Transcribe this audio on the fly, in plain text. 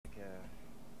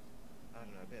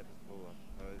bit of a fool, I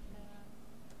suppose.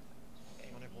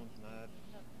 Getting on everyone's nerves,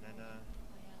 and then I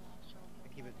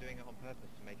think he was doing it on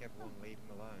purpose to make everyone leave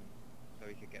him alone,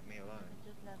 so he could get me alone.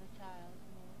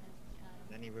 And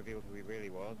then he revealed who he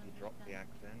really was. He dropped the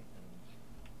accent, and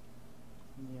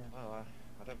well,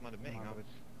 I don't mind admitting I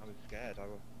was scared. I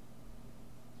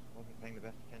wasn't paying the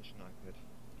best attention I could.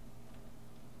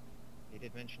 He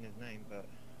did mention his name, but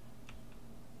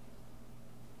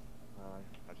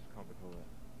I just can't recall it.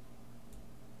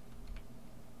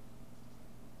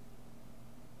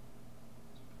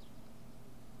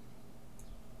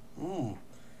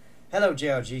 Hello,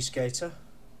 JRG Skater.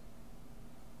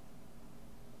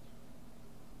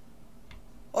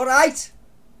 All right.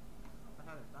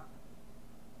 Oh,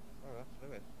 that's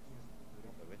Lewis.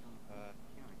 Not Lewis.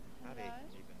 Paddy,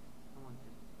 even.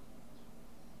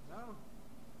 No.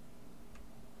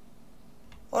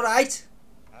 All right.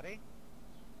 Paddy?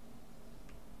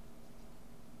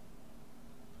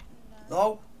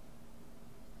 No.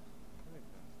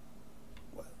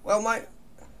 Well, my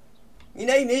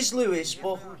name is Lewis,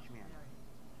 but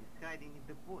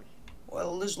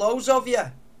well, there's loads of you,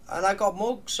 and I got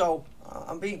mugged, so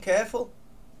I'm being careful.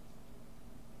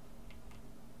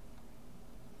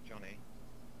 Johnny.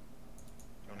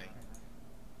 Johnny.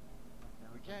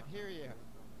 We can't hear you.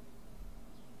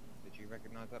 Did you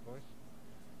recognize that voice?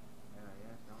 Yeah,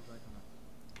 sounds like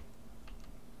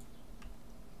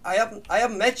him. I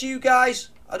haven't met you guys.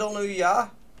 I don't know who you are.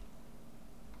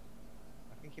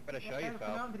 I think you better show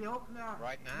yourself.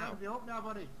 Right now.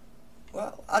 Buddy.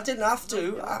 Well, I didn't have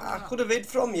to. I could have hid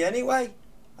from you anyway.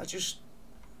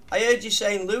 I heard you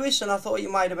saying Lewis, and I thought you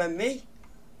might have been me.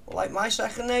 Well, like, my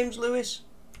second name's Lewis.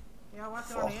 Yeah, what's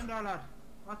your name there, lad?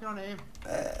 What's your name?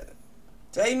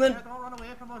 Damon. Yeah, don't run away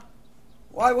from us.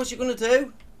 Why? What you gonna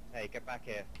do? Hey, get back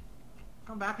here.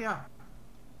 Come back here.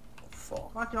 Oh,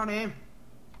 fuck. What's your name?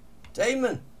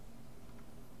 Damon.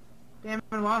 Damon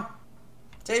what?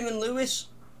 Damon Lewis.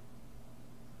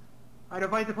 I'd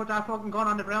advise you to put that fucking gun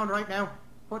on the ground right now.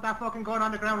 Put that fucking gun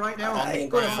on the ground right now. I ain't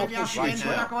gonna fucking Put shoot you.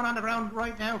 that gun on the ground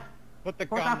right now. Put Put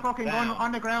that fucking gun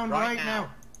on the ground right now.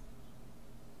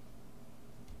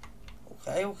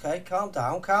 Okay, calm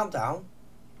down.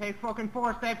 Take fucking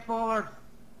 4 steps forward.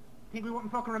 Think we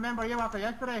wouldn't fucking remember you after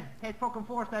yesterday? Take fucking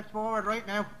 4 steps forward right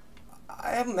now.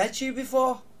 I haven't met you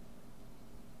before.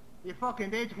 You fucking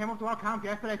did. You came up to our camp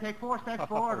yesterday. Take 4 steps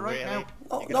forward right now.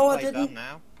 No, I didn't.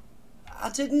 Now? I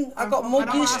didn't. I got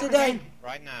mugged yesterday.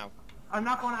 Right now. I'm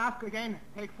not going to ask again.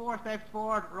 Take 4 steps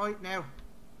forward right now.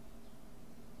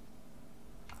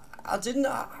 I didn't.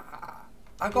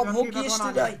 I got mugged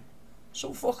yesterday.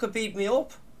 Some fucker beat me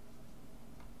up.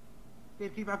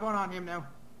 Did keep our gun on him now.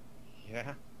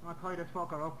 Yeah. I'll tie this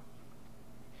fucker up.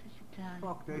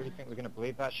 Fuck You this. really think we're gonna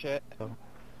believe that shit?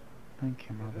 Thank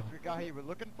you, mother. Is this the guy you were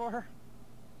looking for?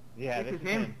 Yeah, This is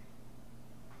him.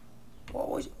 What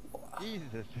was?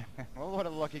 Jesus. Well, what a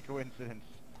lucky coincidence.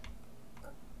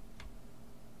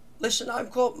 Listen,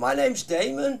 my name's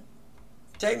Damon.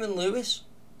 Damon Lewis.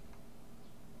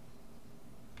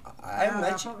 I haven't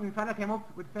met you. Fucking fella came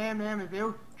up with the same name as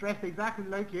you, dressed exactly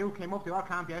like you, came up to our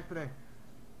camp yesterday.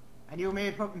 And you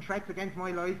made fucking threats against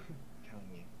my life. I'm telling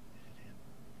you, this is him.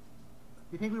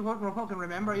 Do you think we wouldn't fucking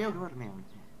remember you?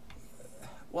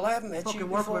 Well, I haven't met you Fucking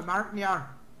working before. with Martin, you are.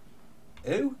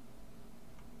 Who?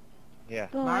 Yeah,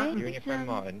 Boy, you and your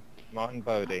friend Martin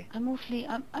Bodie. I'm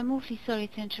awfully sorry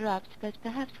to interrupt, but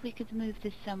perhaps we could move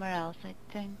this somewhere else. I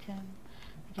don't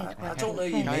I don't know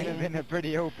you Kind mean. of in a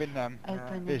pretty open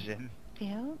vision.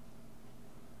 Feel?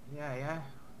 Yeah.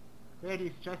 Where do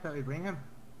you suggest that we bring him?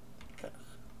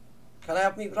 Can I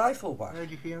have my rifle back? Where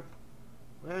do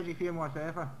you feel more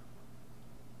safer?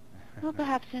 Well,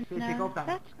 perhaps in So you pick up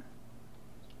that-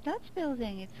 that's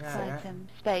building. It's Yeah, quite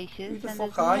spacious, Who the and fuck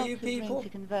there's are lots you of room people? to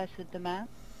converse with the man.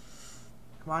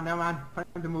 Come on now, man.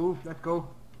 Time to move. Let's go.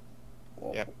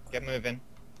 Yep, get moving.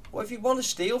 Well, if you want to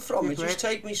steal from me, This way. just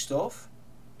take me stuff.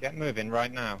 Get moving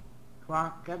right now. Come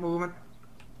on, get moving.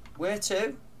 Where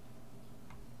to?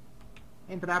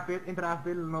 Into that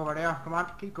building over there. Come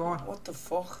on, keep going. What the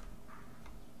fuck?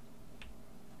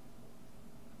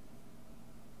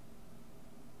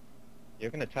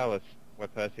 You're gonna tell us where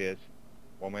Percy is,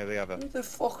 one way or the other. Who the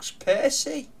fuck's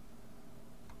Percy?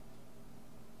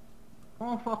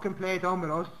 Don't fucking play dumb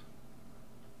with us.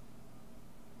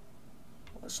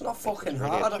 It's not This fucking is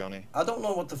really it, hard. Johnny. I don't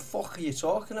know what the fuck are you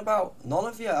talking about. None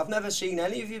of you. I've never seen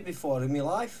any of you before in my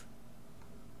life.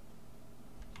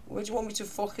 Where do you want me to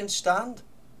fucking stand?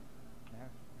 Yeah,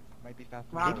 might be faster.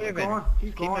 Come on, Keep keep moving. going.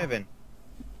 Keep Keep going. moving.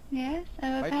 Yes,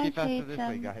 Might be apparently faster this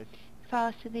way, it's guys.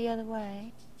 faster the other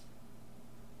way.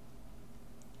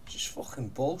 Just fucking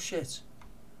bullshit.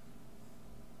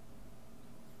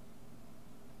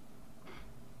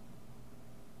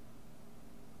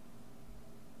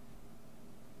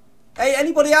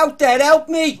 Anybody out there, help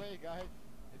me! Way, guys.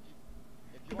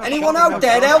 If you Anyone fucking out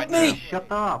there, mouth help shut me! now. Shut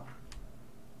up.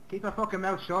 Keep your fucking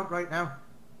mouth shut right now.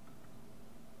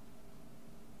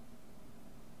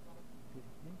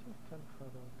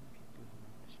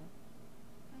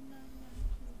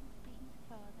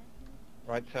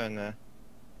 Right turn there.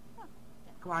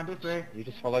 Come on, this way. You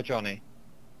just follow Johnny.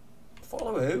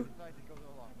 Follow who? decide to go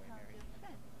the long way,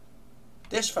 Mary.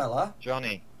 This fella?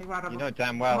 Johnny, Think about you it. know damn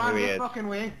Come well on, who he this is. fucking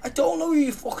way. I don't know who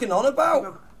you're fucking on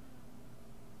about.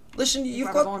 Listen, Think you've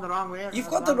about got going the wrong way. you've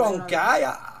got the wrong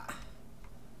guy.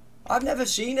 I've never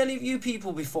seen any of you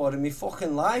people before in my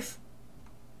fucking life.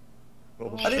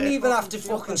 I didn't even have to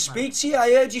fucking speak to you.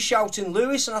 I heard you shouting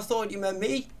Lewis and I thought you meant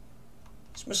me.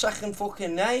 It's my second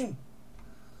fucking name.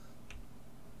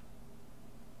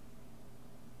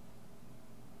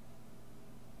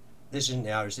 This isn't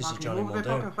the Irish, this is Mark, Johnny move a bit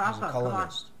Muldoon. fucking He's faster, a come on.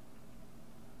 colonist.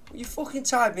 Well, you fucking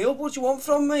tied me up. What do you want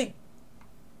from me?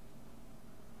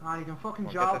 Ah, you can fucking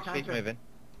Well, jog, get that can't speed you? moving.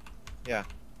 Yeah.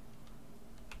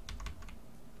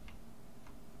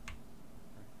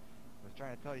 I was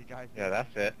trying to tell you guys. Yeah,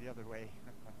 that's it. The other way.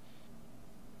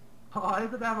 Oh,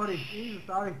 is it that, buddy? Jesus,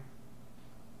 sorry.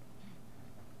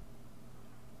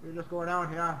 We're just going down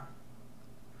here.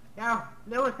 Now,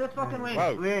 Lewis, this fucking way.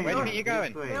 Whoa, Lewis, where do you think you're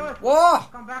going? Lewis,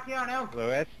 What? come back here now.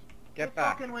 Lewis, get This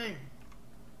back. fucking way.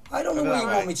 I don't know Go where that you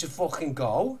way. want me to fucking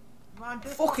go. Come on,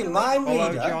 this Fucking way. mind me. Follow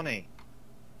Leader. Johnny.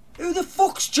 Who the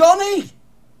fuck's Johnny?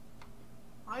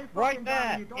 I'm fucking Right there,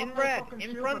 down, you don't in play red, fucking in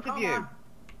stupid, front of come you. on.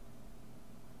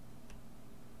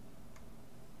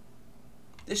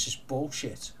 This is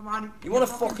bullshit. Come on. You want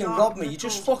to fucking jog, rob me? You let's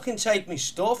just go. fucking take me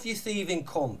stuff, you thieving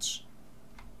cunts.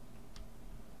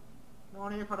 No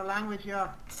need for the language here.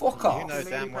 Fuck You off. know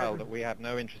damn well that we have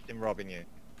no interest in robbing you.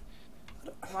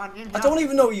 Come on, in I here. don't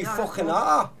even know who you Yeah, let's fucking go.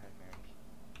 are.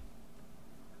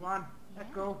 Come on,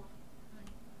 let's go. I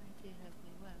do hope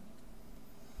we will.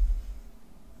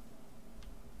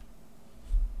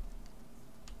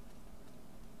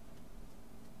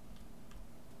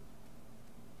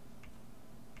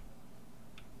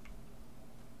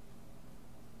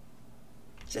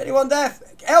 Is anyone there?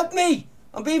 Help me!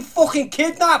 I'm being fucking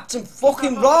kidnapped and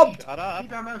fucking robbed. Shut up.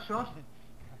 Keep your mouth shut.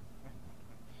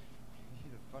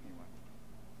 He's a funny one.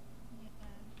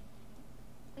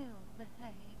 Yeah. Ill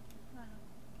behaved as well.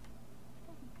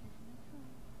 Doesn't listen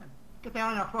at all. Get down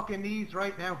on your fucking knees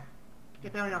right now.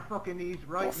 Get down on your fucking knees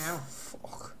right Oh, now.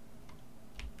 fuck.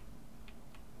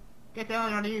 Get down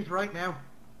on your knees right now.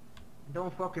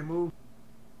 Don't fucking move.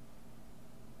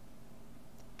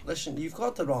 Listen, you've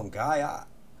got the wrong guy.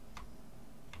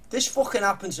 This fucking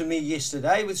happened to me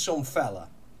yesterday with some fella.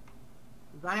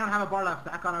 Does anyone have a burlap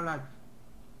stack on him, lads?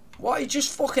 What? He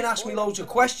just fucking asked me loads of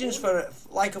questions for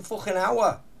like a fucking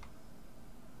hour.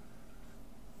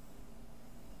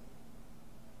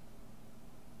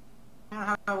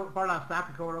 Anyone have a burlap stack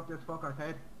to cover up this fucker's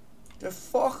head? The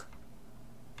fuck?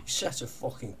 You set of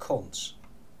fucking cunts.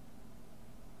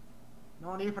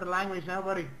 No need for the language now,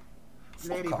 buddy. Fuck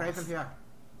Lady off. present here.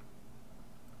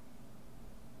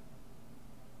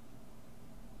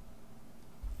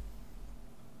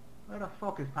 Where the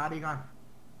fuck is Paddy gone?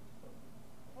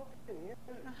 Oh,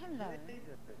 hello.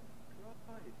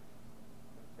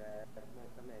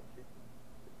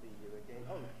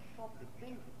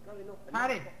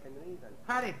 Paddy!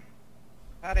 Paddy!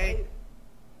 Paddy.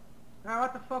 Now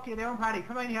what the fuck are you doing, Paddy?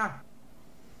 Come in here.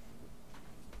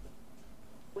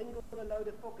 When you got a load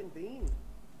of fucking beans?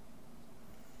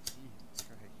 Jesus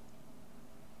Christ.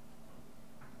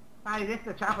 Paddy, this is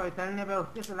the chap I was telling you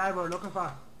about. This is the lad we're looking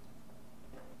for.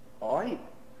 Aye.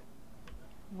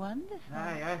 Wonderful.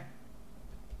 Yeah.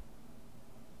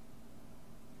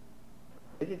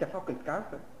 This is the fucking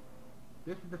scouser.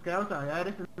 This is the scouser, yeah,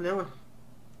 this is Lewis.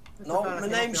 This is No, the fella my that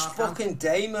came up name's to our camp. fucking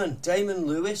Damon. Damon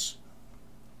Lewis.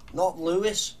 Not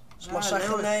Lewis. It's my Ah,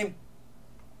 second Lewis. name.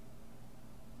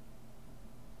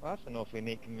 Well, that's an awfully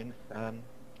neat convenience,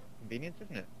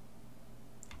 isn't it?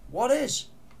 What is?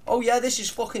 Oh yeah, this is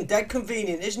fucking dead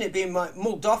convenient, isn't it? Being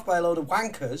mugged off by a load of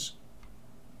wankers.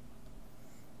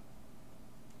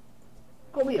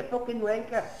 Come here, fucking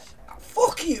wanker.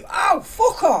 Fuck you! Ow!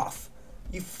 Fuck off!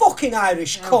 You fucking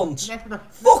Irish Now, cunt! less of the,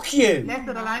 Fuck you! less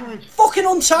of the language. Fucking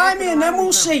untie me and then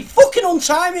we'll see! Fucking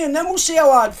untie me and then we'll see how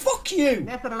hard! Fuck you!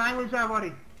 Less of the language there,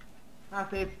 buddy.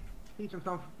 That's it. Teach him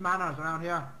some manners around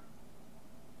here.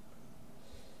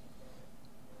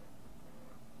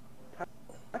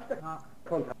 That's the Ah,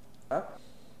 cunt, huh?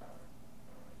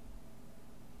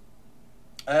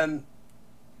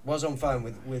 Was on phone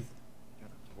with You don't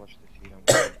have to watch this if you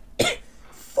don't want.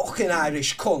 fucking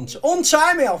Irish cunt.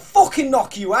 Untie me, I'll fucking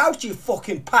knock you out, you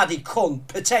fucking paddy cunt,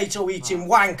 potato eating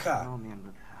wanker. No, man,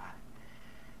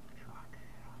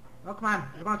 but, look, man,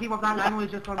 if you're going to keep up that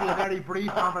language, it's going to be a very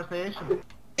brief conversation.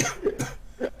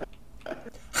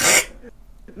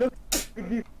 Look at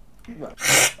this man.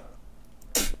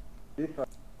 This one.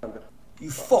 You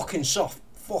fucking soft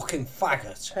fucking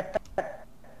faggot.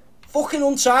 Fucking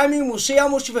untie me and we'll see how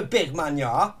much of a big man you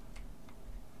are.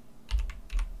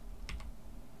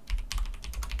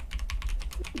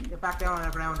 Get back down on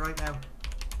the ground right now.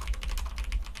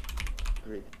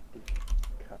 Great.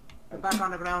 Get back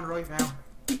on the ground right now.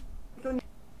 Don't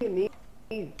you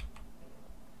need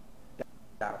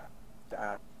that.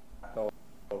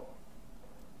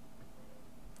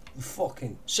 You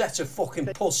fucking set of fucking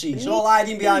pussies, all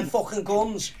hiding behind fucking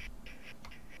guns.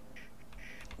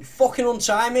 You fucking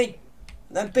untie me,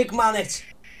 and then big man it.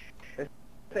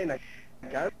 Say like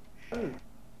go.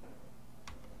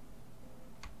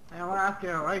 I want to ask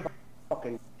you, right?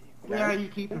 Fucking. Where are you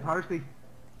keeping Percy?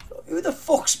 Who the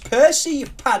fuck's Percy, you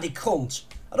paddy cunt?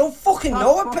 I don't fucking Stop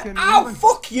know it. fucking Ow, moving.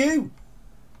 fuck you.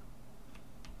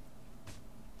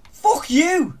 Fuck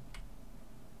you.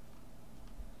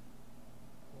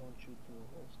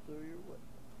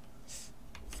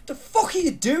 What the fuck are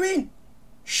you doing?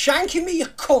 Shanking me, you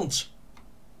cunt.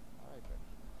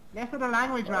 Less of the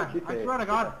language, man. I swear to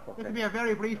God, this will be a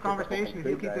very brief conversation if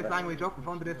you keep this language up in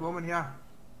front of this woman here.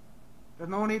 There's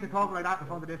no need to talk like that in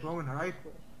front of this woman, alright?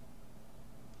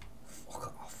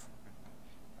 Fuck off.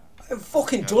 I haven't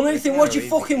fucking done anything. What do you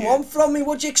fucking want from me?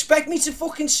 What do you expect me to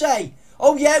fucking say?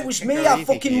 Oh yeah, it was me. I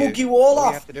fucking mug you all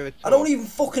off. I don't even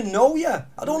fucking know you.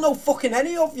 I don't know fucking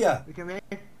any of you. We can make...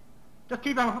 Just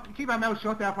keep our mouth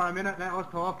shut there for a minute, let us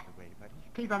talk.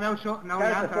 Keep our mouth shut and now we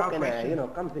Scout answer our fucking, questions. you know,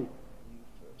 comes in.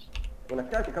 When a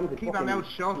scout comes in, Keep fucking, our mouth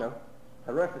shut. You know,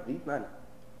 harasses these man.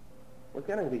 We're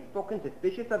going to be fucking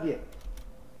suspicious of you.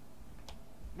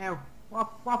 Now,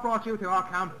 what brought you to our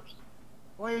camp?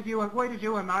 Why did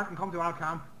you and Martin come to our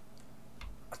camp?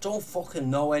 I don't fucking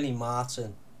know any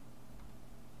Martin.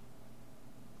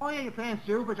 Why are you playing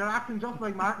stupid? You're acting just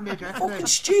like Martin did yesterday. Fucking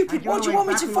stupid. And What do you know want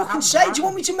me to exactly what fucking happened to say? Do you Martin.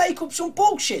 want me to make up some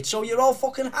bullshit so you're all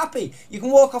fucking happy? You can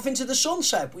walk off into the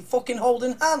sunset with fucking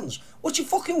holding hands. What do you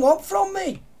fucking want from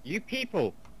me? You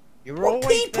people. You're What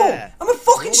always people? there. I'm a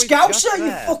fucking You're always just scouser, you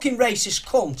there. fucking racist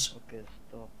cunt. Okay,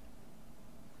 stop.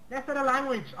 Less of the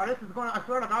language, or this is gonna, I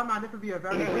swear to God, man, this will be a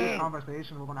very brief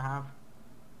conversation we're gonna have.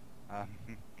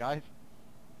 Guys,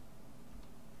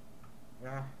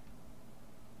 Yeah.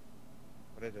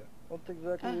 What is it? what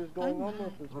exactly is going on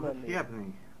with this man? here?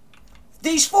 me.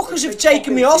 These fuckers have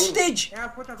taken me hostage Yeah,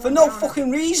 put your for gun no down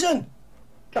fucking reason.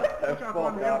 Shut the your fuck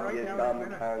gun down up, right you now, damn this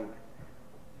minute. hound.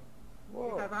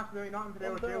 This has absolutely nothing to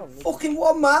do with you. Fucking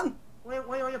one man. Why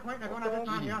are you pointing a gun at this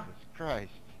man here?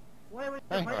 Christ. Why are you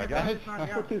Hang pointing a on, gun at guys. this man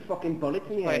Put here? 2 fucking bullets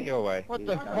in your Play it head. your way. What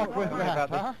the What fuck was about that,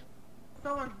 this? huh?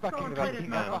 Someone Fucking try this man.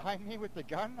 man up. behind me with the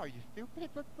gun? Are you stupid?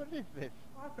 What is this?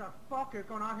 What the fuck is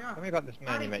going on here? Tell me about this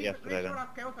man you met yesterday then. Make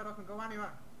sure that scouser doesn't go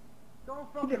anywhere. Don't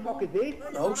Who the fucking fuck move. is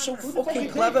this? No, some Who the fuck fucking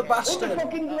is clever this? bastard. Who the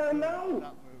fucking man now?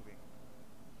 Stop moving.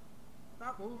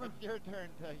 Stop moving. It's your turn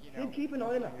to, you know... Then keep an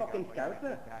eye on a fucking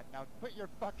scouser. Now put your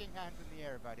fucking hands in the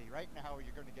air, buddy. Right now or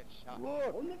you're going to get shot.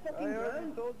 Look, on the fucking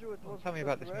ground. told you it was... Tell me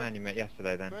about this man you met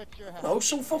yesterday then. Put your hands No, in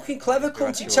some the fucking air. clever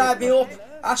cunt. He tied me up,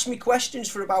 asked me questions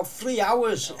for about 3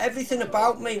 hours. Everything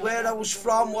about me, where I was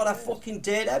from, what I fucking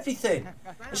did, everything.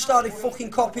 And started fucking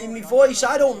copying my voice.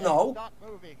 I don't know. Stop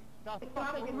moving. Stop Stop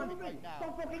fucking fucking moving moving. right now.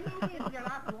 Stop fucking moving. Your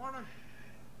last warning.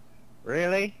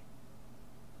 Really?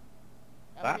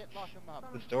 Elliot, lock him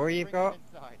up. The story you've Bring him got?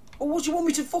 inside. Well, what do you want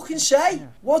me to fucking say?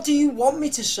 What do you want me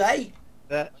to say?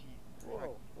 That...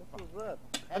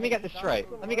 Let me get this straight.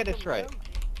 Let me get this straight.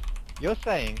 You're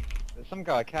saying that some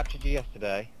guy captured you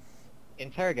yesterday,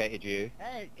 interrogated you,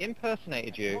 Hey,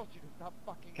 impersonated I you, told you to stop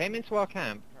fucking came into our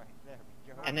camp, Right, there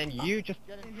we go. and then you just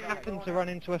happened to run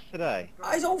into us today.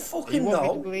 I don't You fucking want me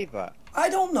to know. believe that? I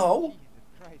don't know. Jesus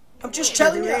Christ. I'm just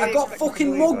telling you, I got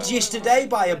fucking mugged yesterday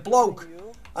by a bloke.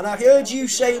 And I heard you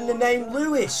saying the name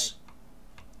Lewis.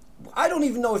 I don't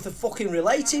even know if they're fucking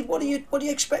related. What do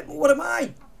you expect? What am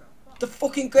I? The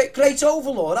fucking great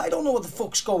overlord? I don't know what the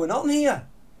fuck's going on here.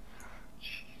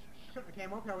 Shouldn't have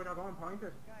came up here with our gun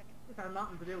pointed. This had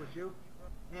nothing to do with you.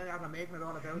 Nearly having making it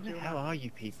all about Who you. the hell are you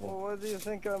people? why do you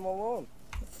think I'm alone?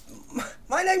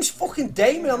 My name's fucking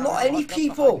Damon. I'm not any Walk up behind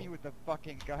people. me with the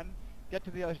fucking gun. Get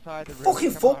to the other side of the Fucking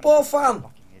river. Come on. football fan.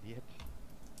 Fucking idiot.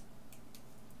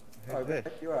 Oh, Who's this?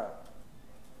 yes, you are.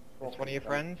 This one of your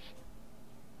friends?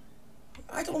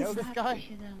 I You know don't. this guy?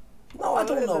 No, I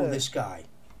don't know this guy.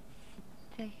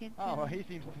 Take it Oh, well, down. he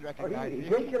seems to Oh, recognize he you.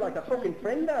 greets you like a fucking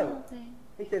friend now. Something.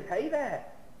 He says, hey there.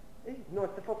 It's nice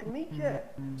to fucking meet you.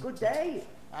 Good day.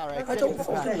 Alright, I get don't to the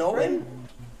fucking back. know him.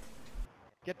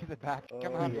 Get to the back.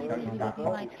 Come Oh, on. yeah. Something that you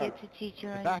might get to teach The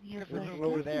your, back your of the first room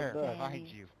over lesson there, today. behind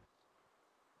you.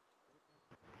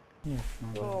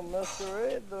 So,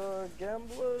 masquerade or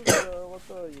gamblers, what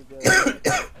are you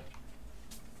guys?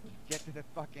 Get to the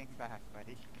fucking back,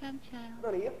 buddy. Come, child.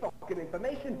 None of your fucking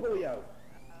information, Julio.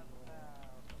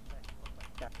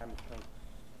 Damn cunt.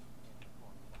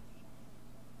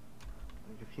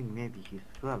 I think maybe he's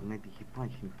swell, maybe he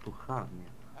punched me too hard, man.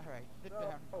 Alright, sit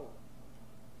down. Oh.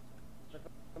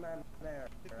 The man there.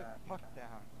 Sit the fuck down.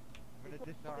 I'm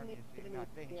gonna disarm you so you're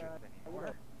not dangerous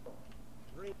anymore.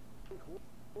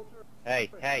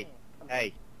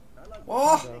 Hey.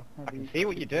 What? I can see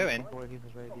what you're doing.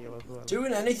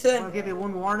 Doing I'm anything? gonna give you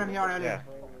one warning here, Elliot. Yeah.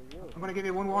 I'm gonna give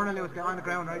you one warning, Lewis. Get on the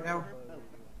ground right now.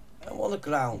 I'm on the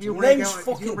ground. If you Your break name's out, if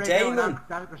you fucking break out of Damon.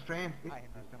 that restraint, I am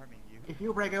disarming you. if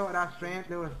you break out of that restraint,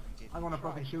 Lewis, I'm gonna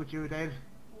fucking shoot you dead.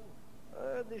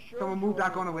 They showed Someone you move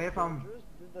that on gun the away from him. pictures.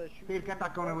 Did I shoot Please you get that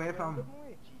in gun the away back from him.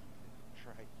 randomly?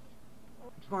 Christ. I'm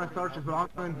just gonna search his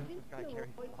belongings. This guy carries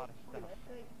a lot of stuff.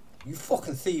 You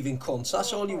fucking thieving cunts.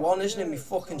 That's all you want, isn't it? Me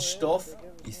fucking stuff.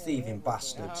 You thieving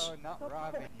bastards. No, not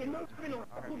robbing you. Disarming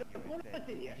you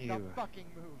instead. You- Stop fucking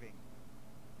moving.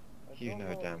 You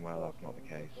know damn well that's not the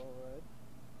case. Alright.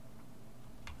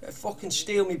 You fucking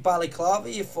steal me balaclava,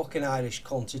 you fucking Irish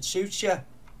cunt. It suits you.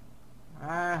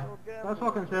 That's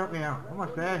fucking suit me out, I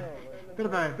must say. Bit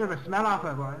of a smell off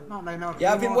it, but it's not like no.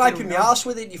 Yeah, I've been wiping my arse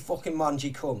with it, you fucking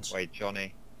mangy cunt. Wait,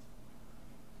 Johnny.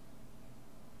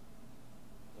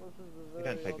 This is a You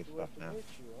don't very take his odd way stuff to now. meet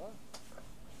you, huh?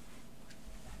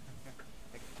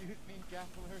 Excuse me,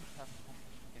 gamblers.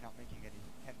 You're not making any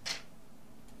sense.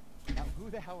 Now, who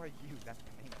the hell are you? That's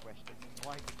the main question. And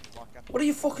why did you walk up? What are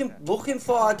you fucking looking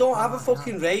for? I don't have a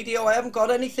fucking radio. I haven't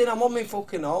got anything. I'm on my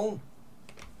fucking own.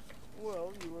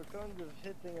 Well, you were kind of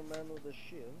hitting a man with a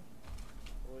shield.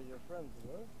 Or your friends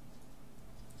were.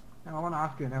 Now, I want to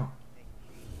ask you now.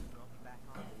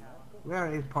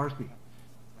 Where is Percy?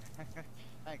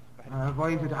 Thanks, buddy. I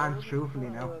advise you to answer truthfully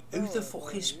now. Who the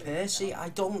fuck is Percy? I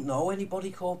don't know anybody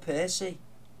called Percy.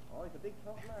 Oh, he's a big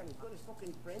tough man. He's got his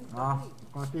fucking friends. Oh, doesn't he?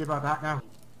 I'm gonna see about that now.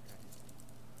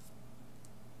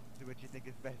 Do what you think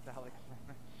is best, Alex.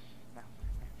 Now,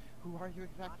 who are you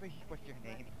exactly? What's your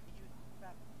name?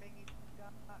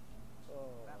 Oh,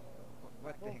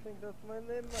 What I don't thing? think that's my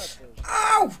name matters.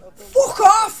 Ow! Fuck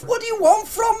off! What do you want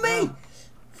from me?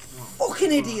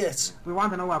 Fucking idiot! We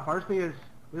want to know where Percy is.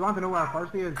 We want to know where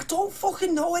Percy is. I don't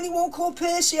fucking know anyone called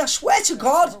Percy. I swear to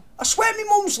God. I swear my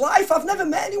mum's life. I've never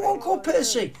met anyone called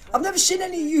Percy. I've never seen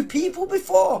any of you people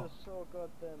before. You're so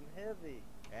goddamn heavy.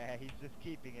 Yeah, he's just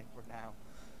keeping it for now.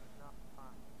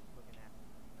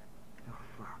 Oh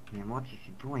fuck, man, what is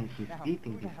he doing? He's Now,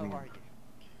 beating who the this hell man. are you?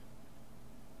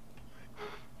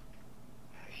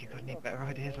 You got any better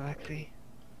ideas, Alexi?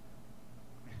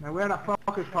 Now where the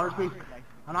fuck is Percy?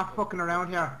 I'm not fucking around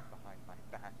here. Behind my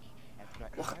back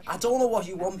and Look, threaten I don't know what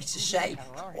you want me to say.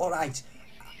 Alright.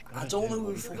 I don't know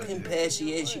who fucking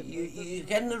Percy is. You're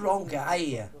getting the wrong guy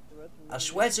here. I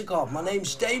swear to God, my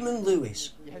name's Damon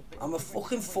Lewis. I'm a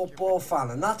fucking football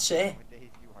fan and that's it. Nowadays,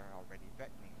 you are already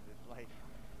threatening this life.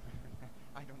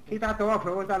 I don't Keep think that door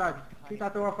closed, Alex. Keep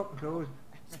that door fucking closed.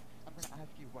 I'm gonna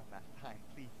ask you one last time.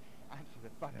 Please answer the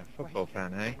fucking Yeah, football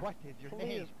question. fan, eh? What is your Please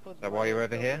name? put Is that my why you're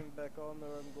over here? covering back on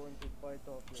or I'm going to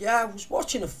bite off your Yeah, I was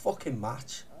watching a fucking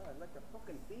match. Ah, I'd like to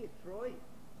fucking see it, Troy.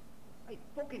 Hey,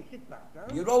 fucking sit back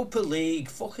down. Europa League,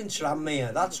 fucking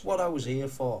Tranmere. That's what I was here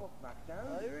for. Fuck back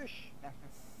down. Irish.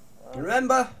 You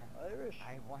remember? Irish.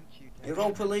 I want you to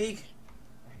Europa League?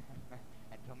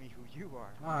 and tell me who you are.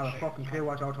 I have a fucking clue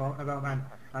what you're talking about, man.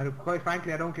 Quite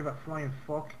frankly, I don't give a flying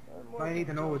fuck. What I need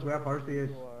to know is where Percy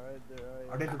is.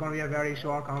 Or this is going to be a very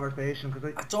short conversation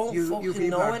because I don't you fucking people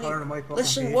know are any. turning my fucking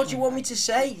Listen, what do you patience. want me to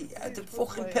say? The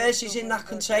fucking Percy's in that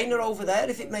container over there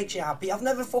if it makes you happy. I've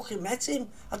never fucking met him.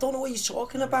 I don't know what you're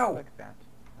talking about. I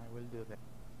will do that.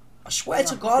 I swear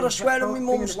to God, I swear on my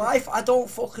mum's life, I don't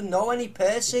fucking know any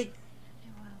Percy.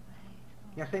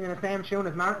 You're singing the same tune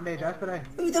as Martin did yesterday.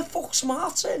 Who the fuck's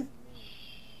Martin?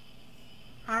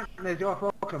 Martin is your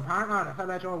fucking partner, the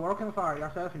fella you're working for,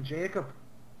 yourself and Jacob.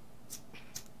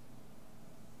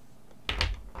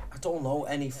 I don't know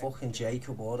any fucking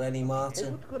Jacob or any Here's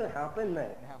Martin. what's gonna happen,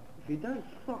 mate. If you don't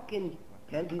fucking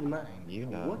tell these man You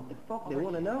know. what the fuck they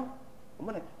wanna know, I'm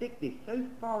gonna stick this so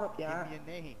far up your ass. Give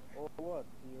me a name. Or what?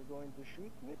 You're going to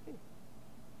shoot me?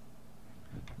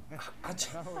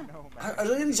 I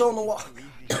really don't know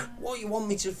what you want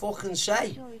me to fucking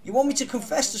say. You want me to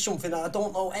confess to something that I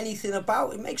don't know anything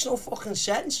about? It makes no fucking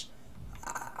sense.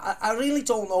 I really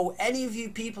don't know any of you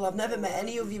people. I've never met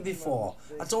any of you before.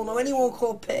 I don't know anyone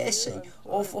called Percy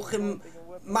or fucking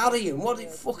Marion. What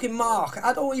fucking Mark?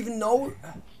 I don't even know.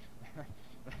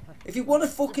 If you want to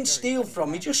fucking steal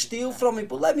from me, just steal from me.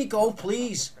 But let me go,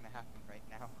 please. What's going to happen right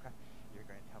now? You're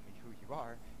going to tell me who you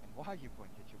are and why you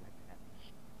pointed your weapon at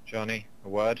me. Johnny, a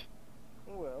word?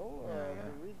 Well,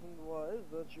 the reason was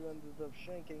that you ended up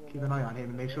shanking a Keep an eye on him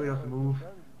and make sure he doesn't move.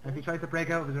 If he tries to break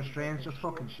out of his restraints, just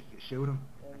fucking shoot him.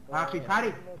 Actually,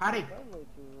 Paddy! Paddy!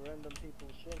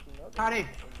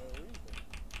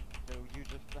 So you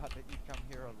just thought that you'd come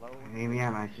here alone? Hey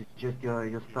man, just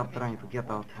you stop trying to get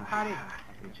out. Paddy!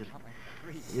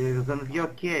 You're gonna be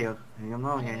okay, you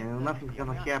know, nothing's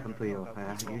gonna happen to you.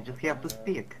 You just have to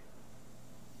speak.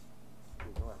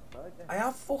 I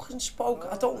have fucking spoke.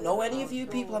 I don't know any of you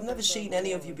people. I've never seen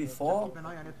any of you before. Keep an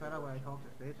eye on this fella while I talk to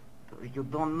Steve. You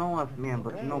don't know us, man,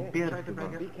 but you know Percy.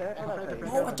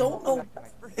 No, I don't know.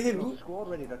 Who?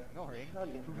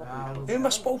 Who am I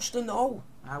supposed to know?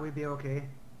 We'll be okay.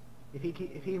 If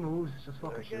he moves, just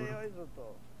fucking shoot him.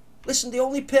 Listen, the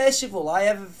only Percival I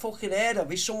ever fucking heard of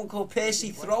is someone called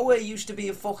Percy Thrower. He used to be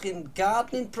a fucking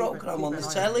gardening program on the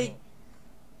telly.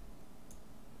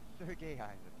 Sergei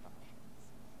Eisenbach.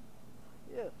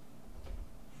 Yes.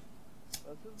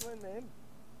 That is my name.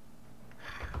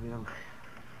 Well,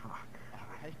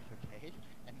 Alright, okay.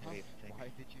 And now, why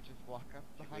did you just walk up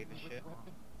behind me with a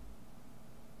weapon?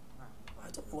 I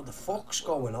don't know what the fuck's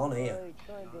going on here. I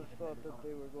kind of thought that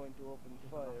they were going to open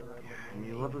fire.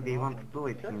 what do they want to do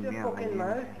with him, man?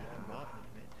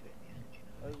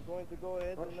 I was going to go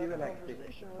ahead and have a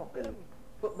conversation with them.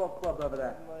 Football club over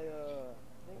there. My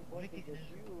thing pointed at you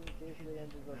in case they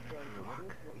ended up trying to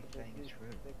shoot me, at least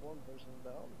take one person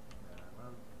down.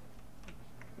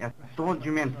 I told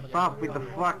you, man, stop with the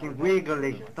fucking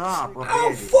wiggling, stop Oh,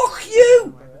 already. fuck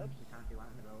you!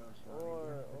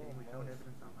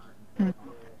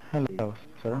 Hello,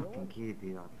 sir. Fucking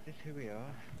idiot. Is this who we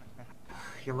are?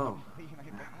 Hello.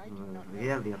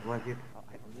 Elliot, was it?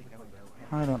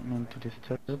 I don't mean to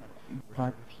disturb,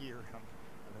 but Here, a little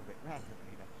bit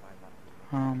rapidly, that's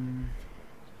why um,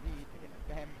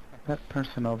 that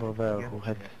person over there who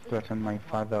has threatened my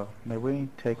father, may we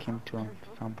take him to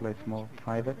someplace more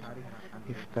private,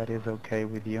 if that is okay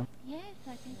with you? Yes,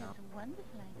 I think that's a wonderful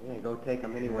Yeah, idea. go take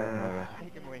him anywhere.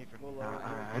 Take him away from I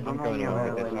I'm don't know, going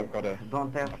along with this. man. I've got to...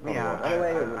 Don't ask me.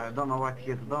 I don't know what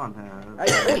he's done.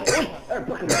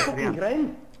 Fucking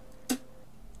grind.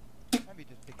 Let me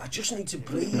just pick I just need to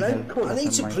breathe. He I has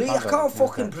need to my breathe. I father. can't Is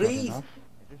fucking that not breathe. enough? Is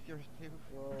this yours too?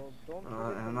 Well, don't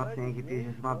I'm not saying it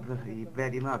is not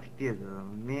bad enough. It is.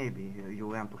 Maybe you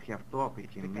want to have talk with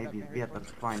him. Maybe it's better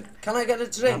to find. Can I get a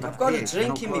drink? I've got a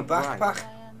drink in my backpack.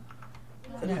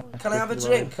 Can I have a As you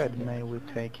drink? said, may we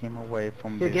take him away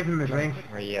from Here, this give him a drink.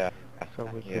 Yeah. so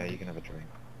we Yeah, could you can have a drink.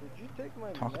 Did you take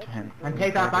my talk to message? him. And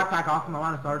take that backpack off him, I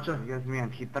want to search it. Yes,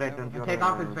 man. He threatened your Take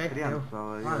off his face, friend, too. so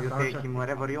Oh, you sorry, take sir. him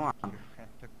wherever you want. Took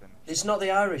them. It's not the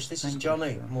Irish. This is Thank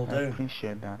Johnny you, sir. I Muldoon.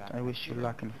 appreciate that. I wish you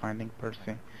luck in finding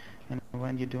Percy. And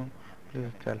when you do, please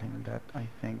tell him that I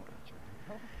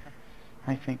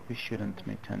think we shouldn't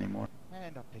meet anymore.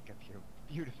 And I'll pick up your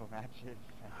beautiful matches.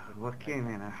 Okay,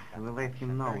 man. We'll let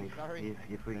him know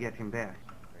if we get him back.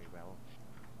 Very well.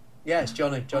 Yeah, it's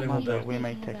Johnny Commander, Muldoon. we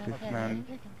may take this man.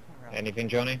 Anything,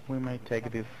 Johnny? We may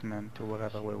take this man to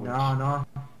wherever we wish. No.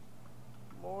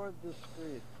 More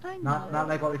discreet. I know. Not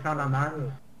like what we found on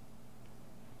Martin.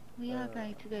 We are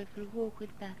going to go for a walk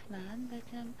with Batman, but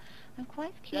I'm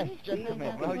quite curious to find gentlemen,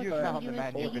 out well, what you you found the were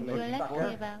man you've speaking been to looking Alexei for.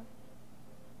 about.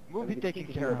 We'll be taking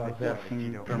care of I was ourselves.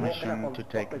 asking permission to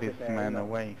take this man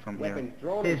away from here. Weapons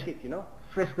drawn and shit, you know.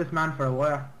 Frisk this man for a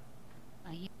wire.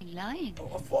 Are you lying?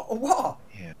 What?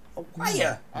 Yeah. A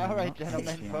wire? All right,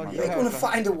 gentlemen. Well, You you ain't gonna have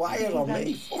find a wire on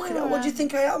me. Fucking hell, what do you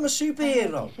think I am, a I heard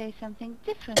superhero? you say something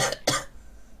different.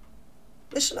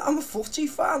 Listen, I'm a footy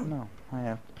fan. No, I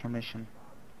have permission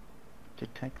to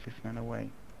take this man away.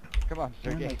 Come on,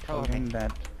 And Sergei. I Follow told me. him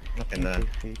that Nothing if there.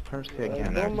 we see Percy I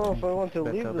again, don't know if I want to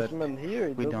it's leave better this that man here.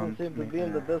 He we doesn't don't seem to meet be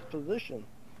in the there. best position.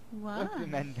 Why? Let the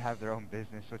men have their own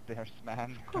business with theirs,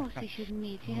 man. Of course he should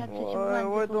meet. He had such a Why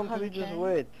wonderful don't we holiday. just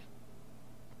wait?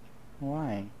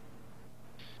 Why?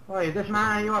 Oh, is this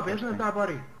man your business there,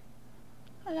 buddy?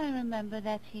 Well, I remember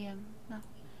that he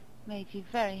made you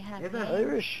very happy. Is it?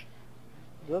 Irish?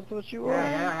 That's what you are?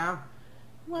 Yeah, I am.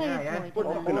 Why Yeah, avoid What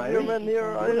all fucking the Irish? Your men here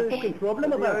are What's the Irish. fucking problem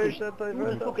The about Irish it? that I've What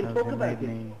heard the of. fucking Because talk he about made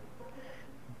it? me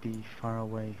be far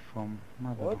away from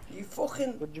mother. What? You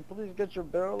fucking... Would you please get your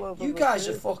barrel out of You the guys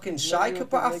are case? fucking Maybe it would make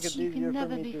psychopaths. it You easier can for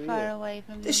never me be to far eat. away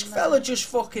from This your fella mother. just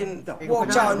fucking You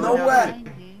walked put out of that nowhere.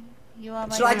 Behind you. You are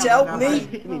my Tried to daughter. help me.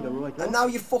 Give me the right And now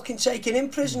you're fucking taking him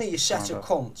prisoner, you set of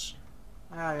cunts.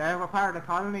 Yeah, we're part of the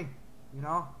colony, you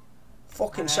know.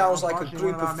 Fucking And, sounds like a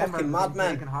unfortunately, group one of our members fucking was being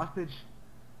madmen. taken hostage.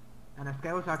 And a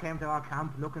scouser came to our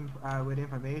camp looking with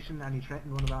information, and he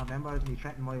threatened one of our members, and he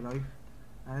threatened my life.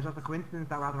 And it's just a coincidence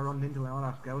that we're after running into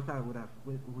another scouser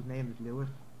whose name is Lewis.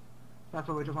 That's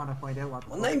what we just want to find out what the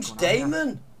My fuck is name's going on here.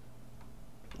 Damon.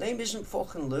 Name isn't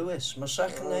fucking Lewis. My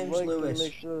second I'd name's like Lewis. to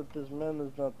make sure that this man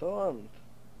is not armed.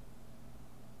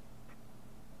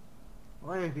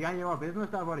 Why is he on your business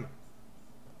there, buddy?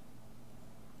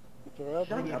 Perhaps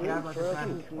Shut he up, is, yeah, but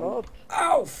perhaps it's he's not.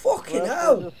 Ow, fucking Perhaps I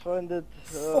hell. just find it,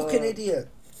 Fucking idiot.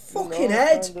 you Fucking know,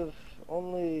 head. kind of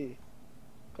only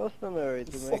customary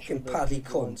to make Fucking sure that paddy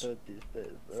people cunt. aren't hurt these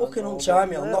days. Fucking And untie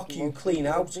me, all I'll that's knock left, you most clean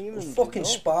people are out. demons, I'll you fucking know?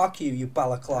 spark you I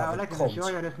balaclava can assure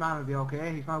cunt. you this man will be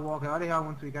okay. He's not walking out of here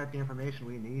once we get the information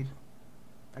we need.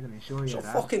 I can assure you So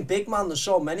that. fucking big man, there's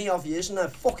so many of you, isn't there?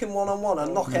 Fucking one-on-one,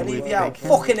 I'll knock No, any of we you out. take him.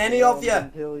 Fucking any of you.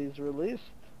 Until he's released.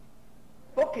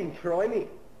 Fucking try me.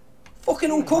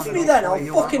 Fucking uncuff me then, I'll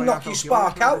fucking knock you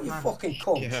spark out, you fucking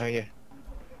cunt. Yeah.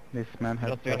 This man You're has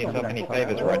not doing threatened yourself any us,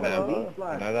 favours right now. You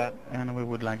know that? and we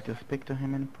would like to speak to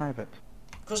him in private.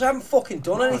 Because I haven't fucking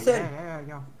done anything.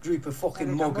 Yeah. Group of fucking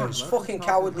Yeah, muggers. yeah, Fucking yeah.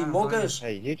 cowardly Yeah. muggers.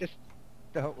 Hey, you just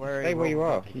Don't worry. stay where you we'll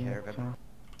are. take care of Yes, him. sir.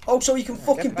 Oh, so you can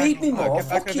fucking beat me more? Get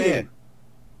back Fuck over you. here.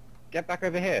 Get back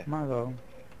over here. Mother,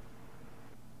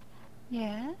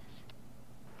 Yes?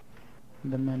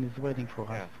 the man is waiting for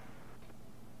Yeah. us.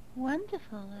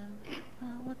 Wonderful.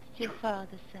 What did your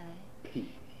father say?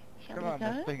 Shall Come we on, go?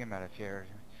 let's bring him out of here.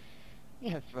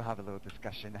 Yes, we'll have a little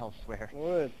discussion elsewhere.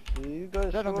 What? Do you guys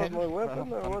still have Gentlemen, my weapon,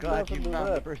 well, or I'm what glad you happened to found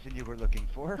the that? person you were looking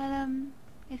for. Well,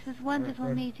 it was wonderful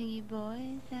meeting you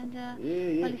boys, and well,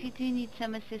 if you do need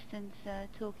some assistance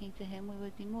talking to him, we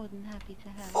would be more than happy to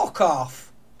help. Fuck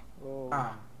off. Oh,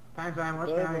 Ah, thanks very much,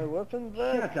 do I have my Gary. weapon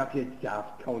back? Shut up, you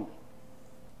daft cunt.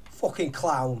 Fucking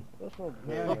clown. That's not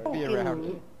Yeah, bad. Be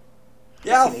around.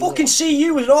 Yeah, I'll fucking see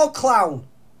you as all clown.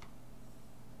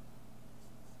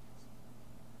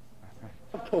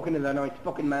 Stop talking to that nice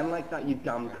fucking man like that, you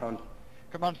damn cunt.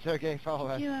 Come on, Sergey, follow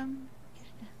us. Could you,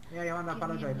 Yeah, you want to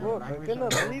apologize for the Look, I language.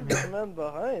 cannot leave this man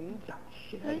behind. oh,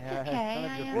 it's Yeah, okay. none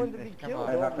of I, your going to be business, come killed.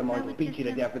 on. I'd have to I mind would beat just, you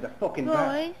to death with a fucking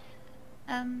bat.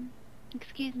 boys,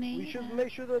 excuse me. We should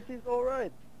make sure that he's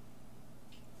alright.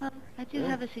 Well, I do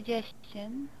have a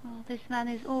suggestion. Well, this man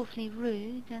is awfully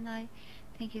rude, and I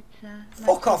think it's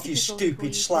Fuck off, you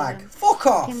stupid slag. Fuck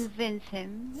off. Convince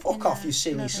him. Fuck in off, a you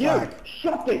silly loving slag. way.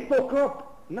 Shut the fuck up!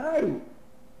 No!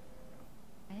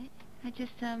 I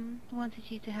just wanted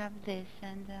you to have this,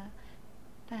 and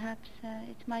perhaps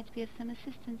it might be of some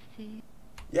assistance to you.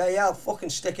 Yeah, I'll fucking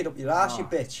stick it up your ass, you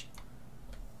bitch.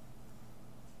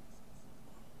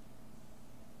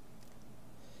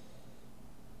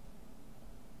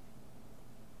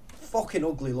 Fucking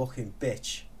ugly looking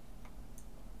bitch.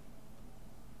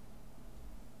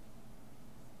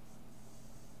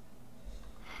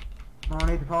 No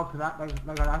need to talk to that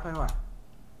like that anyway.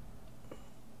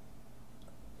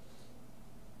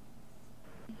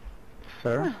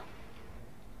 Sir?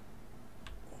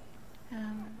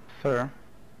 Sir?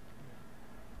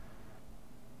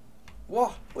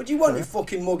 What? What do you want, you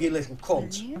fucking muggy little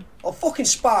cunt? I'll fucking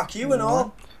spark you and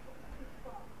all.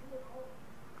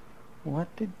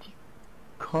 What did you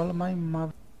call my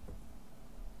mother?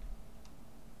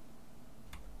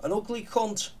 An ugly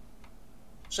cunt.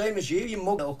 Same as you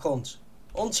mug little cunt.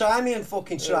 Untie me and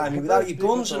fucking try me without your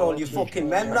guns and all your fucking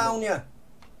men round you.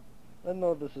 I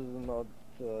know this is an odd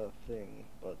thing,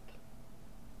 but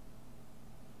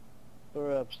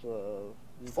perhaps you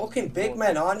Fucking could be big more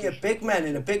men, aren't you? suspicious Big men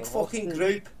in a of big the fucking hostage.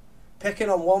 group. Picking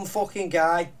on one fucking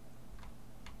guy.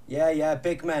 Yeah,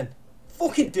 big men.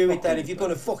 Fucking do it then if you're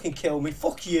gonna fucking kill me.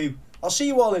 Fuck you. I'll see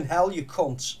you all in hell, you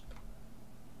cunts.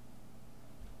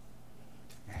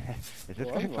 Is this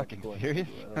Well, guy I'm not fucking going serious?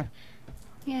 to,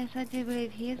 Yes, I do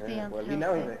believe he is beyond Well,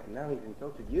 help. now he's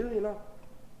insulted you, you know.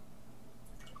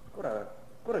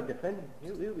 Gotta defend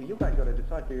him. You guys gotta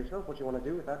decide for yourself what you want to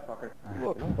do with that fucker.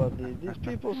 Look, buddy, these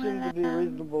people seem to be Well,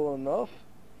 reasonable enough.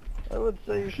 I would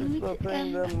say you should start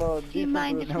paying them do you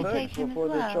mind decent if I take respect him as before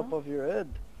they well? chop off your head.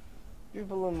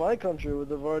 People in my country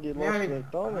would have already lost Yeah, their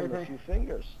tongue and a okay. few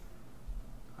fingers.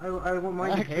 I wouldn't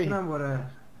mind you taking him, but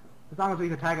as long as we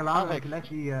could tag along, I Alex. could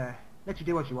let you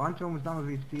do what you want to him, as long as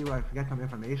we see I get some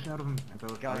information out of him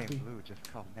about Guy in Percy. blue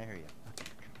just called Mary a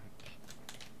fucking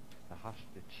cunt. The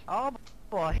hostage. Oh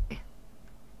boy.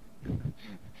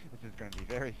 This is going to be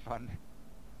very fun.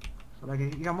 So like,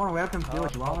 you're more welcome to do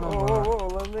what you want. Whoa,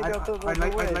 let me get out of the way. I'd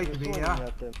like You're to be, swinging yeah.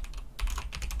 at them.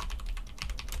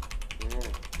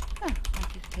 I'll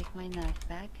just take my knife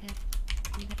back and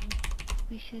then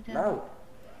we should Now,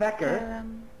 Fecker,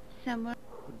 somewhere.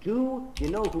 do you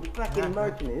know who fucking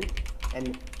Martin is?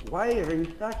 And why are you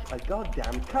such a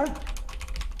goddamn cunt?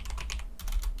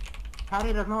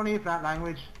 Paddy, there's no need for that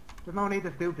language. There's no need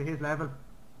to stoop to his level.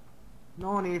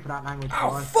 No need for that language.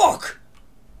 Oh, boy. fuck!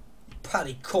 You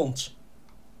Paddy cunt.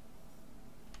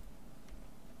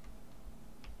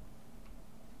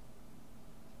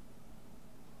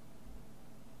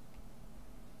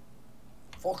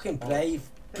 Fucking brave.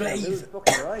 Brave.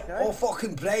 Fucking right, eh? Oh,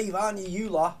 fucking brave, aren't you, you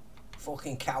lot?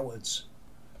 Fucking cowards.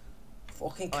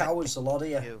 Fucking cowards, a lot of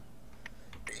you.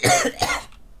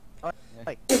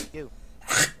 Hey, you.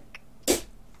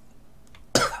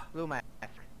 Blue mask.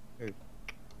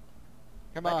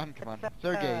 Come on.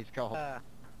 Sergey's called.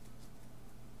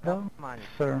 Well,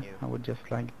 sir, I would just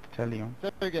like to tell you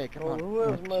Sergey, come on.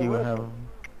 that you have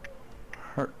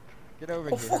hurt Get over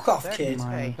Oh, here. fuck off, kid.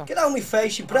 my Get out of my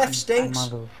face, your breath stinks.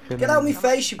 mother's Get out of my feelings.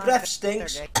 face, your breath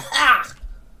stinks. Ah!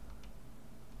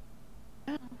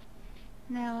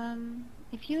 Now,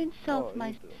 if you insult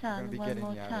my Gonna son be one getting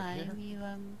more you out of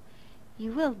time,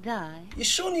 you will die. Your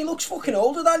son, he looks fucking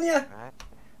older than you. Alright.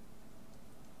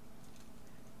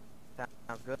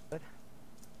 Sounds good.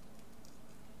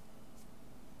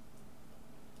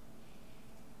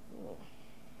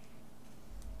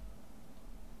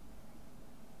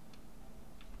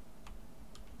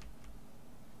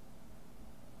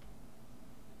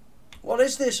 What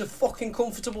is this, a fucking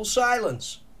comfortable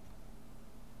silence?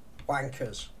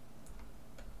 Wankers.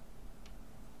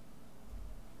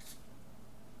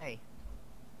 Hey.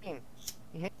 You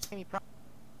hit any problem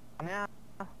now?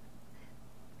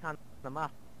 Count them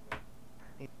up.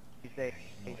 You say,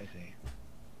 What is he?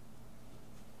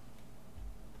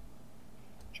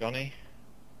 Johnny?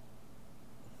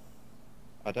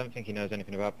 I don't think he knows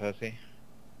anything about Percy.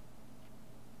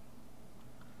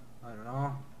 I don't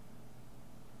know.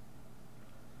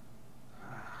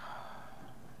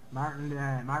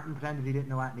 Martin pretended he didn't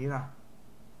know that neither.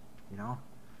 You know?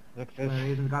 Look, One of the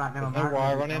reasons got that name there's no Martin,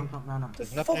 wire he's on done him. something on him. The There's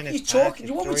fuck nothing are in you his talking? past.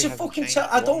 You want me His to story fucking hasn't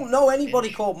tell? I changed don't one know anybody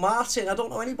inch. called Martin. I don't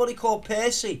know anybody called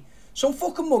Percy. Some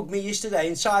fucking mugged me yesterday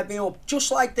and tied me up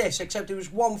just like this, except it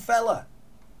was one fella.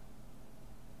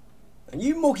 And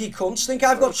you muggy cunts think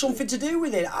I've got something to do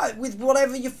with it, with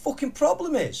whatever your fucking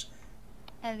problem is.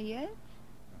 Elliot?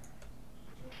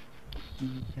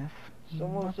 Yes.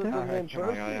 Someone said okay. the name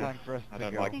Alright, Percy. Time for us I to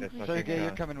don't go. like this. I think Sergey,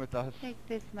 you're coming with us. Take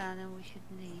this man and we should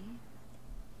leave.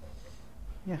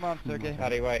 Yes. Come on, Sergey.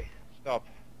 Paddy, wait. Stop.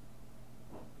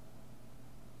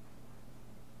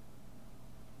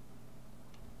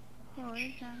 Yours,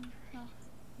 oh,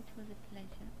 it was a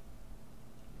pleasure.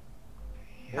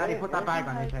 Paddy, put that bag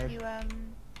on his I head. hope you,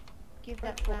 give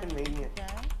that fucking man mean you.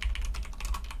 dessert.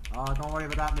 Oh, don't worry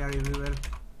about that, Mary, we will.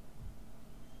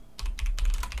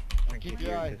 Thank you Keep for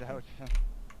your your eyes assistance. out.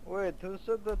 Wait, who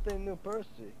said that they knew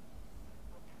Percy?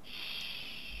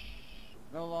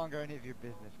 No longer any of your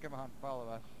business. Come on, follow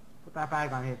us. Put that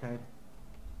bag on his head.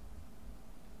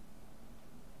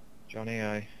 Johnny,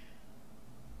 We're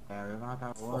gonna have to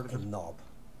have a word with Fucking him. knob.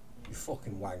 You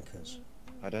fucking wankers.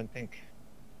 I don't think...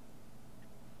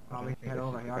 Probably think head this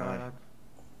over is here. the guy. Alright.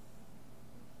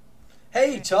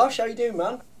 Hey Tosh, how you doing,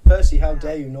 man? Percy, how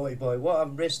dare you, naughty boy. What?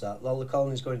 I've missed that. Lol, the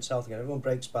colony's going south again. Everyone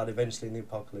breaks bad eventually in the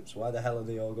apocalypse. Why the hell are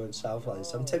they all going south like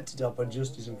this? I'm tempted to hop on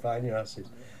Justice and find your asses.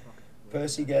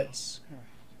 Percy gets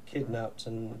kidnapped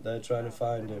and they're trying to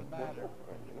find him.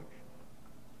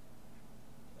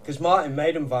 Because Martin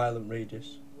made him violent,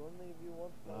 Regis. Only if you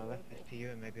want Well, I left this to you,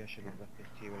 and maybe I should have left this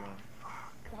to you alone.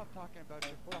 Stop talking about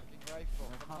your fucking rifle.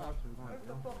 Come on. Where's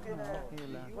the fucking,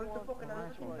 where's the fucking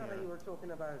Anthony fella you were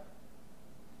talking about?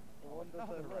 the one that I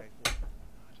Another left. rifle.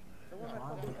 The one that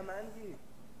fucking commands you.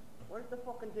 Where's the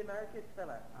fucking Demarcus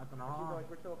fella? I don't You know. guys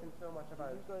were talking so much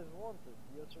about. You guys want it,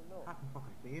 yes or no? I haven't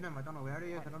fucking seen him. I don't know where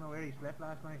he is. I don't know where he slept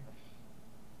last night.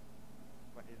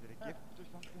 What, is it a gift or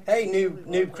something? Hey,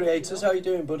 noob creators, how you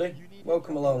doing, buddy?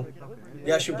 Welcome along.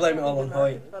 Yeah, I should blame it all on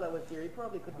Hoyt. This fella was here. He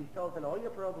probably could be solving all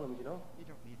your problems, you know. You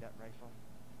don't need that rifle.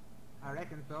 I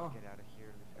reckon so. Get out of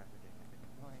here. This guy's getting a bit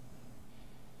annoying.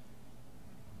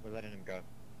 We're letting him go.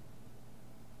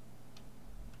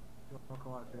 Fuck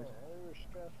all this. Irish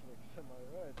Catholics, am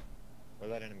I right? We're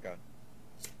letting him go.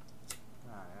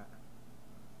 Ah,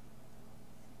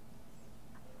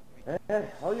 Eh,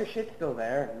 all your shit's still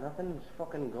there. Nothing's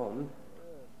fucking gone.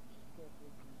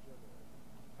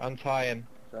 Untie him.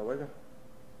 So we're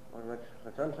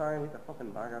let's untie him, get the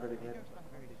fucking bag out of his head.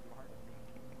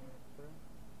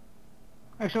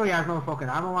 I'm sure he has no fucking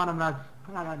ammo on him, lads.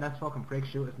 Let's fucking prick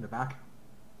shoot us in the back.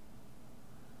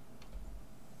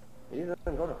 He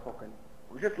doesn't go to fucking...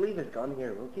 We'll just leave his gun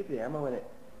here. We'll keep the ammo in it.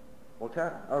 We'll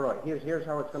Alright, here's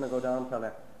how it's gonna go down,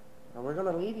 fella. And we're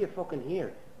gonna leave you fucking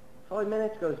here. 5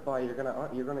 minutes goes by, you're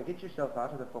gonna get yourself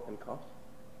out of the fucking cuffs.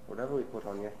 Whatever we put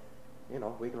on you. You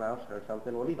know, wiggle out or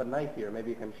something. We'll leave a knife here. Maybe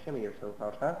you can shimmy yourself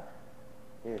out, huh?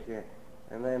 Yes, yeah.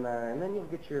 And then you'll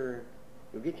get your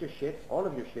shit, all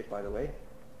of your shit, by the way.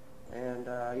 And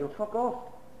you'll fuck off.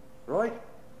 Right?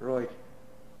 Right.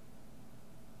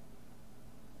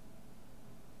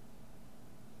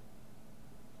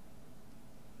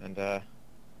 And I'd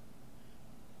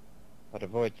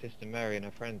avoid Sister Mary and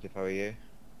her friends if I were you.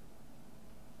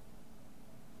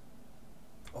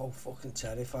 Oh, fucking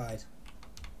terrified.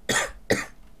 You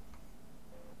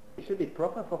should be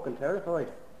proper fucking terrified.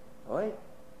 Right?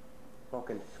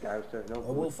 Fucking scouser, no I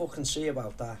good. will fucking see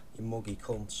about that, you muggy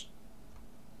cunts.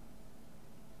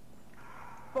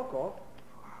 Fuck off.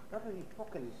 That's what you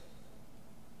fucking...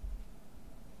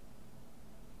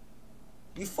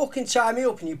 You fucking tie me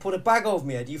up and you put a bag over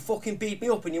me head, you fucking beat me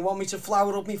up and you want me to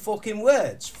flower up me fucking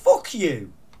words. Fuck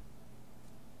you!